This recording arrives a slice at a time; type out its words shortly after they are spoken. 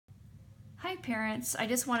Hi parents, I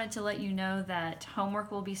just wanted to let you know that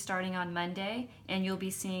homework will be starting on Monday and you'll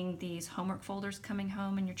be seeing these homework folders coming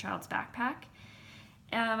home in your child's backpack.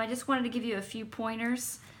 I just wanted to give you a few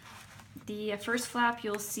pointers. The first flap,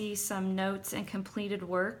 you'll see some notes and completed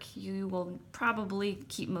work. You will probably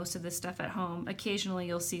keep most of this stuff at home. Occasionally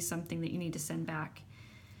you'll see something that you need to send back.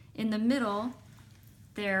 In the middle,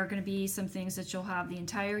 there are going to be some things that you'll have the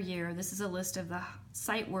entire year. This is a list of the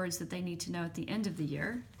sight words that they need to know at the end of the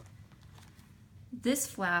year. This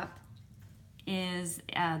flap is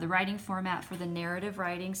the writing format for the narrative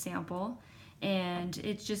writing sample, and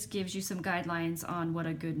it just gives you some guidelines on what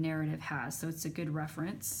a good narrative has, so it's a good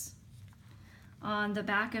reference. On the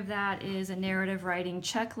back of that is a narrative writing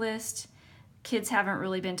checklist. Kids haven't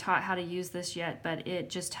really been taught how to use this yet, but it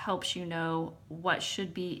just helps you know what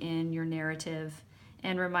should be in your narrative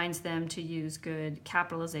and reminds them to use good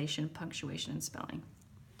capitalization, punctuation, and spelling.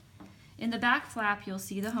 In the back flap, you'll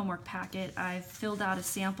see the homework packet. I've filled out a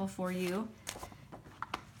sample for you.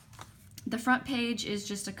 The front page is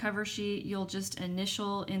just a cover sheet. You'll just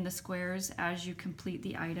initial in the squares as you complete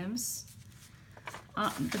the items.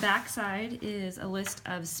 The back side is a list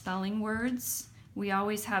of spelling words. We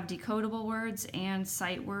always have decodable words and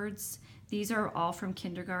sight words. These are all from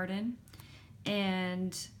kindergarten.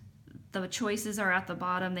 And the choices are at the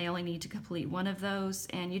bottom. They only need to complete one of those,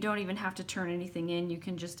 and you don't even have to turn anything in. You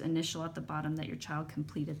can just initial at the bottom that your child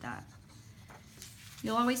completed that.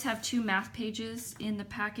 You'll always have two math pages in the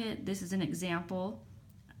packet. This is an example,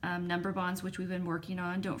 number bonds, which we've been working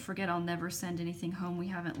on. Don't forget, I'll never send anything home we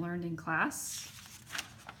haven't learned in class.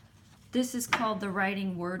 This is called the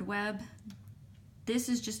writing word web. This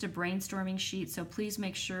is just a brainstorming sheet, so please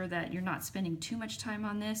make sure that you're not spending too much time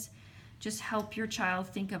on this. Just help your child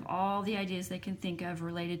think of all the ideas they can think of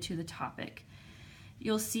related to the topic.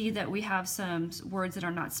 You'll see that we have some words that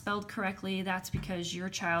are not spelled correctly. That's because your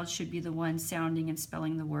child should be the one sounding and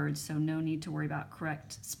spelling the words, so no need to worry about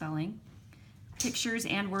correct spelling. Pictures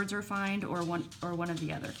and words are fine, or one of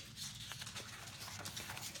the other.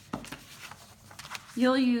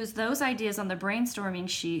 You'll use those ideas on the brainstorming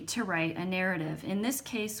sheet to write a narrative. In this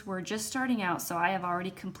case, we're just starting out, so I have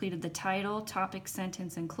already completed the title, topic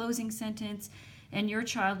sentence, and closing sentence, and your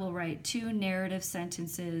child will write 2 narrative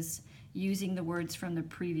sentences using the words from the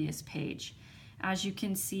previous page. As you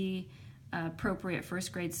can see, appropriate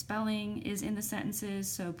first grade spelling is in the sentences,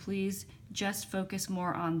 so please just focus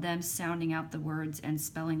more on them sounding out the words and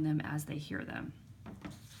spelling them as they hear them.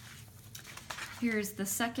 Here's the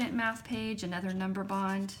second math page, another number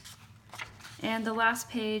bond. And the last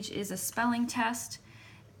page is a spelling test.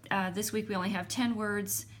 This week we only have 10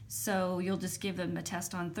 words, so you'll just give them a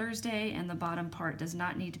test on Thursday, and the bottom part does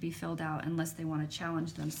not need to be filled out unless they want to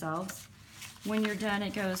challenge themselves. When you're done,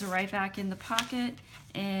 it goes right back in the pocket,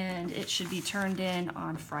 and it should be turned in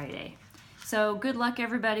on Friday. So good luck,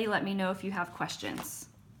 everybody. Let me know if you have questions.